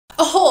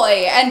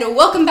Ahoy, and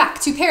welcome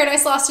back to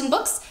Paradise Lost in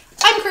Books.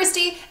 I'm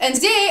Christy, and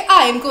today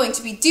I am going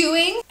to be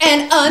doing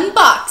an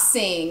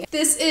unboxing.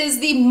 This is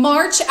the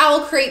March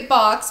OwlCrate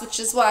box, which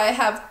is why I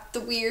have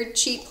the weird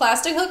cheap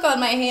plastic hook on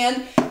my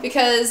hand,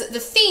 because the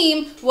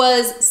theme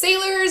was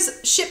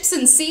sailors, ships,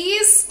 and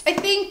seas. I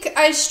think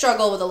I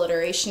struggle with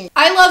alliteration.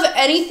 I love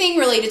anything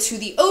related to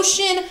the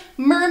ocean,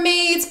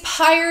 mermaids,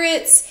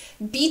 pirates,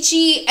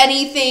 beachy,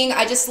 anything.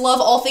 I just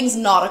love all things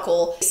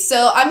nautical.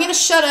 So I'm gonna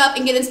shut up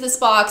and get into this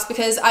box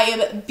because I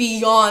am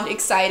beyond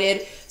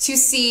excited to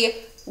see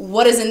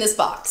what is in this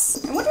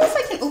box. I wonder if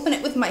I can open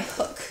it with my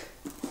hook.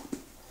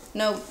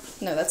 No,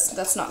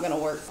 that's not gonna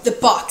work. The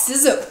box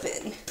is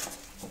open.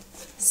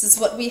 This is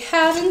what we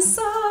have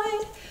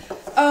inside.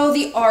 Oh,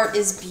 the art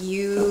is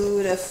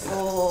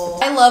beautiful.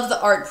 I love the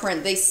art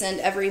print they send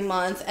every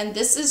month, and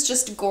this is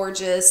just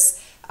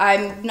gorgeous.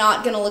 I'm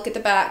not gonna look at the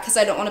back because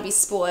I don't want to be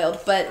spoiled,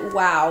 but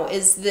wow,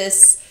 is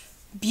this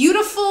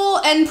beautiful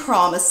and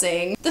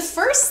promising. The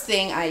first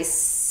thing I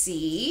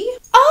see,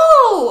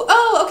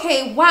 oh,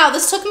 okay, wow,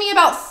 this took me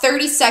about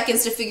 30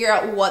 seconds to figure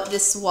out what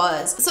this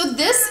was. So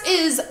this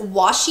is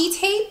washi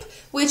tape,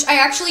 which I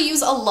actually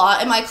use a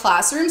lot in my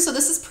classroom, so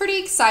this is pretty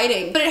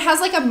exciting. But it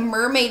has like a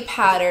mermaid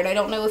pattern. I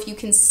don't know if you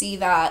can see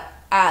that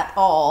at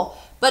all,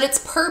 but it's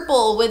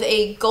purple with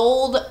a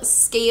gold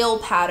scale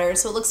pattern,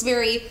 so it looks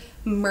very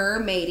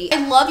mermaidy.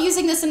 I love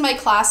using this in my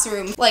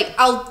classroom. Like,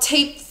 I'll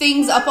tape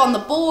things up on the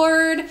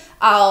board,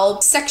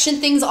 I'll section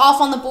things off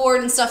on the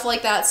board and stuff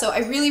like that, so I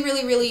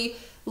really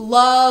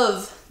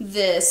love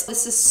this.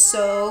 This is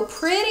so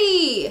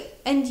pretty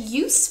and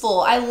useful.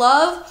 I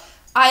love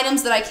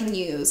items that I can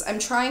use. I'm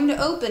trying to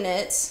open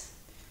it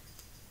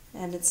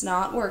and it's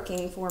not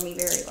working for me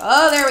very well.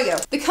 Oh, there we go.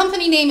 The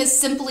company name is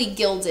simply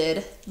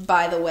Gilded,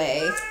 by the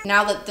way.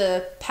 Now that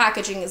the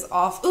packaging is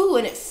off. Ooh,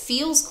 and it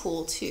feels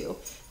cool too.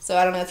 So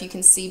I don't know if you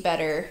can see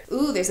better.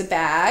 Ooh, there's a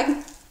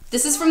bag.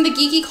 This is from the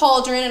Geeky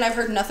Cauldron, and I've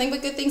heard nothing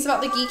but good things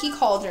about the Geeky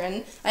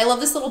Cauldron. I love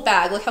this little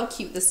bag. Look how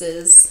cute this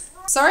is.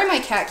 Sorry my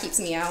cat keeps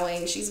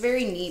meowing. She's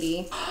very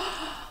needy.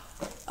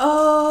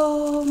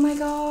 Oh my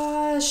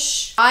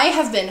gosh. I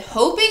have been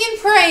hoping and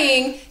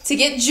praying to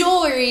get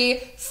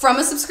jewelry from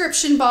a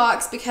subscription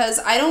box because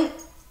I don't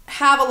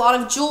have a lot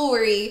of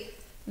jewelry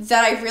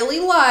that I really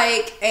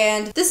like,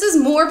 and this is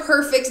more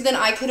perfect than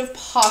I could have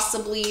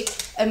possibly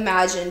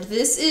imagined.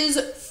 This is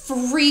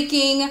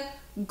freaking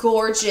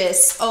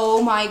gorgeous.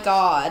 Oh my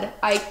god.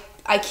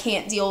 I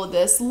can't deal with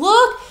this.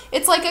 Look,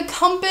 it's like a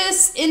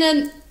compass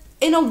in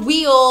a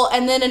wheel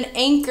and then an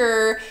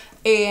anchor,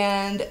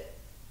 and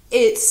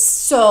it's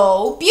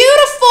so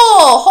beautiful!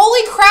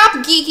 Holy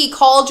crap, Geeky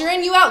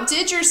Cauldron, you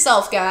outdid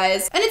yourself,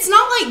 guys. And it's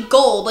not like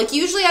gold. Like,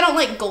 usually I don't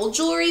like gold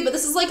jewelry, but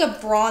this is like a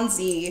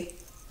bronzy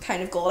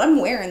kind of gold.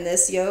 I'm wearing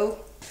this, yo.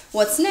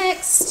 What's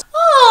next?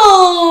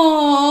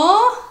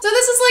 Oh, so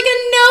this is like a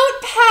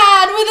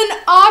notepad with an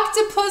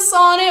octopus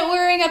on it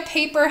wearing a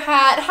paper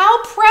hat.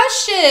 How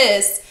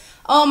precious!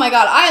 Oh my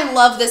god, I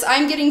love this.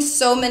 I'm getting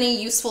so many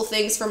useful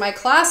things for my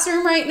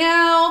classroom right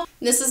now.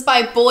 This is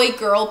by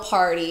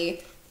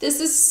Boygirlparty. This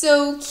is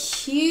so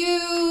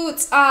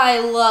cute. I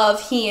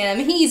love him.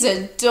 He's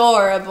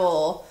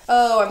adorable.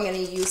 Oh, I'm gonna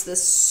use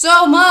this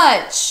so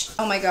much.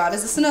 Oh my god,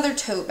 is this another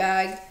tote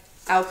bag?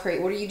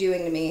 OwlCrate, what are you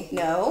doing to me?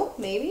 No?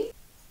 Maybe?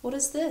 What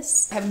is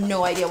this? I have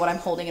no idea what I'm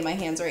holding in my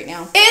hands right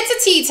now.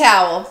 It's a tea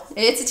towel.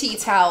 It's a tea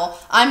towel.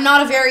 I'm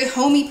not a very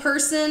homey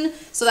person,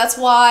 so that's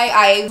why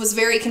I was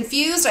very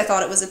confused. I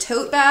thought it was a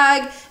tote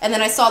bag, and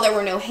then I saw there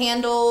were no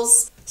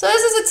handles. So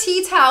this is a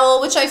tea towel,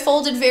 which I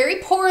folded very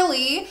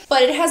poorly,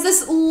 but it has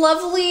this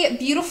lovely,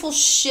 beautiful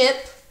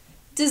ship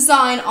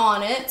design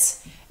on it.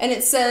 And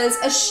it says,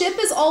 "A ship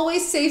is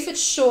always safe at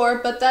shore,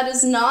 but that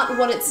is not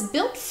what it's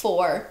built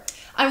for."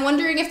 I'm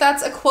wondering if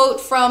that's a quote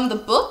from the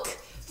book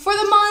for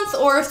the month,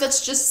 or if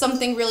that's just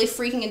something really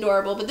freaking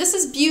adorable. But this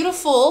is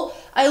beautiful.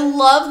 I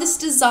love this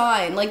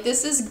design. Like,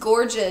 this is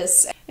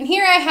gorgeous. And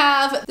here I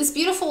have this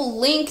beautiful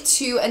link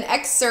to an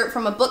excerpt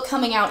from a book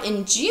coming out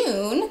in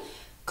June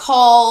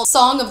called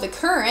Song of the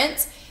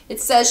Current.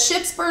 It says,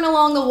 "Ships burn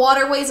along the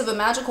waterways of a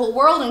magical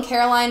world, and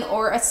Caroline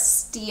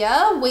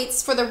Orestia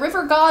waits for the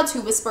river gods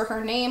who whisper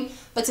her name.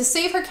 But to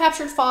save her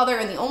captured father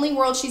in the only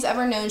world she's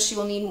ever known, she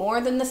will need more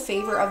than the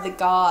favor of the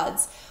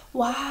gods."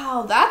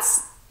 Wow,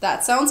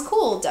 that sounds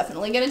cool.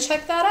 Definitely gonna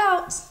check that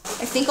out.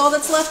 I think all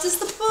that's left is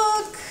the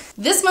book.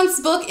 This month's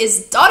book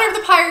is Daughter of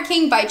the Pirate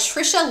King by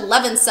Tricia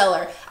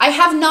Levenseller. I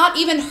have not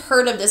even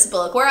heard of this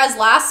book, whereas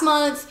last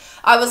month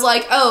I was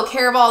like, oh,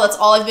 Caraval, that's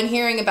all I've been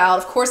hearing about.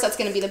 Of course that's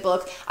gonna be the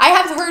book. I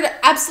have heard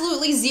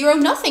absolutely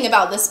nothing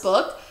about this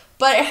book,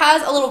 but it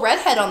has a little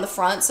redhead on the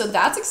front, so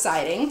that's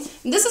exciting.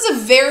 And this is a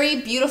very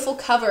beautiful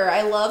cover.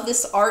 I love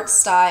this art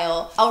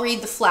style. I'll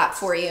read the flap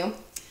for you.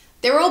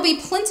 "There will be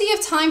plenty of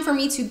time for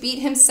me to beat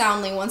him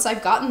soundly once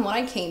I've gotten what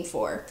I came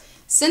for.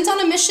 Sent on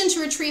a mission to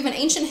retrieve an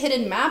ancient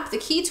hidden map, the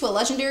key to a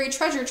legendary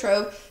treasure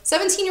trove,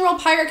 17-year-old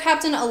pirate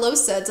captain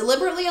Alosa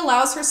deliberately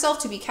allows herself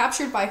to be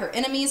captured by her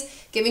enemies,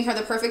 giving her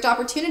the perfect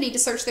opportunity to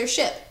search their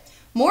ship.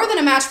 More than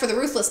a match for the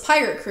ruthless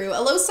pirate crew,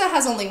 Alosa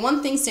has only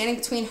one thing standing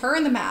between her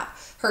and the map,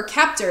 her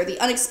captor, the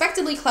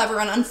unexpectedly clever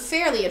and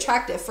unfairly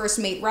attractive first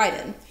mate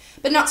Raiden.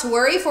 But not to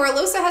worry, for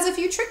Alosa has a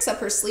few tricks up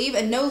her sleeve,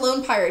 and no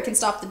lone pirate can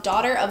stop the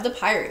daughter of the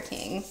Pirate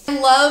King. I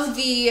love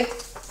the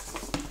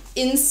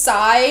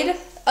inside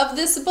of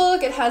this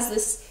book. It has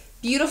this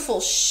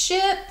beautiful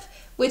ship,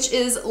 which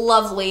is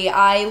lovely.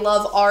 I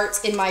love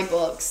art in my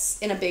books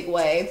in a big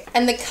way.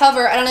 And the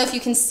cover, I don't know if you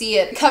can see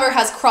it, the cover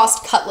has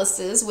crossed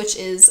cutlasses, which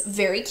is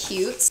very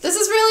cute. This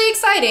is really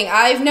exciting.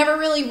 I've never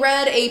really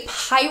read a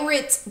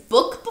pirate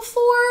book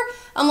before,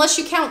 unless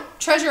you count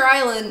Treasure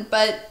Island,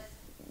 but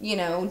you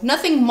know,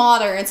 nothing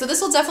modern. So this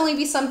will definitely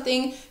be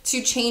something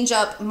to change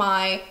up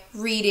my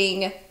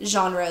reading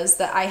genres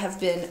that I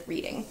have been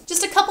reading.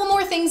 Just a couple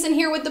more things in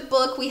here with the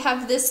book. We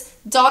have this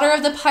Daughter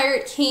of the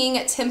Pirate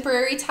King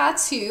temporary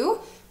tattoo,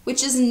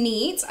 which is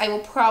neat. I will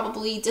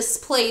probably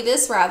display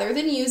this rather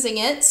than using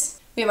it.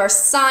 We have our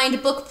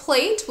signed book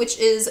plate, which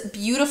is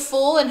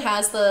beautiful and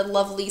has the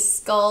lovely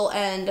skull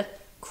and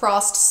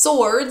crossed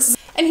swords.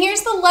 And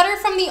here's the letter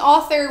from the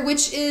author,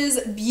 which is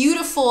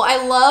beautiful.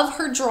 I love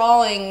her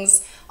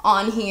drawings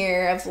on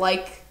here of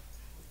like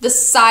the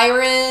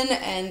siren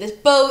and the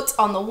boat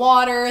on the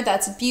water.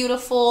 That's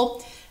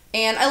beautiful.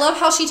 And I love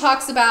how she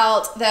talks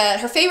about that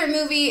her favorite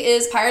movie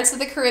is Pirates of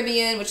the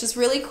Caribbean, which is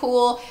really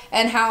cool,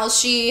 and how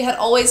she had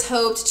always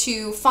hoped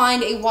to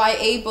find a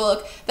YA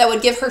book that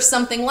would give her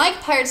something like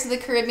Pirates of the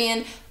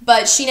Caribbean,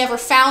 but she never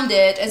found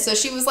it, and so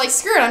she was like,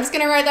 screw it, I'm just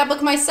gonna write that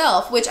book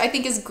myself, which I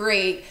think is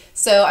great.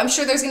 So I'm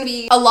sure there's gonna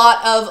be a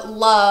lot of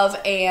love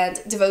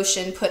and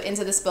devotion put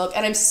into this book,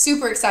 and I'm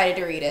super excited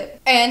to read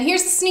it. And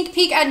here's a sneak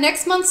peek at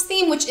next month's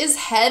theme, which is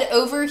Head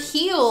Over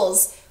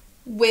Heels,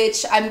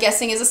 which I'm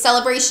guessing is a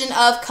celebration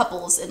of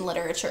couples in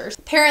literature.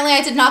 Apparently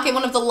I did not get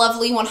one of the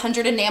lovely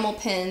 100 enamel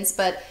pins,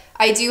 but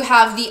I do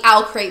have the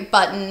OwlCrate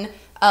button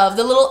of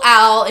the little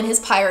owl in his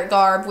pirate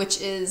garb,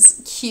 which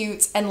is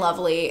cute and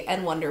lovely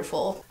and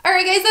wonderful.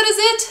 Alright guys, that is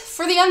it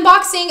for the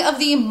unboxing of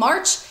the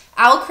March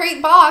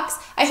OwlCrate box.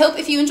 I hope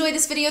if you enjoyed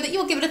this video that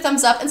you'll give it a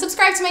thumbs up and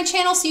subscribe to my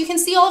channel so you can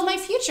see all of my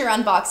future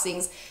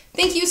unboxings.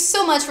 Thank you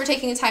so much for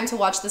taking the time to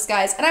watch this,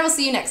 guys, and I will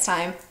see you next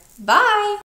time. Bye!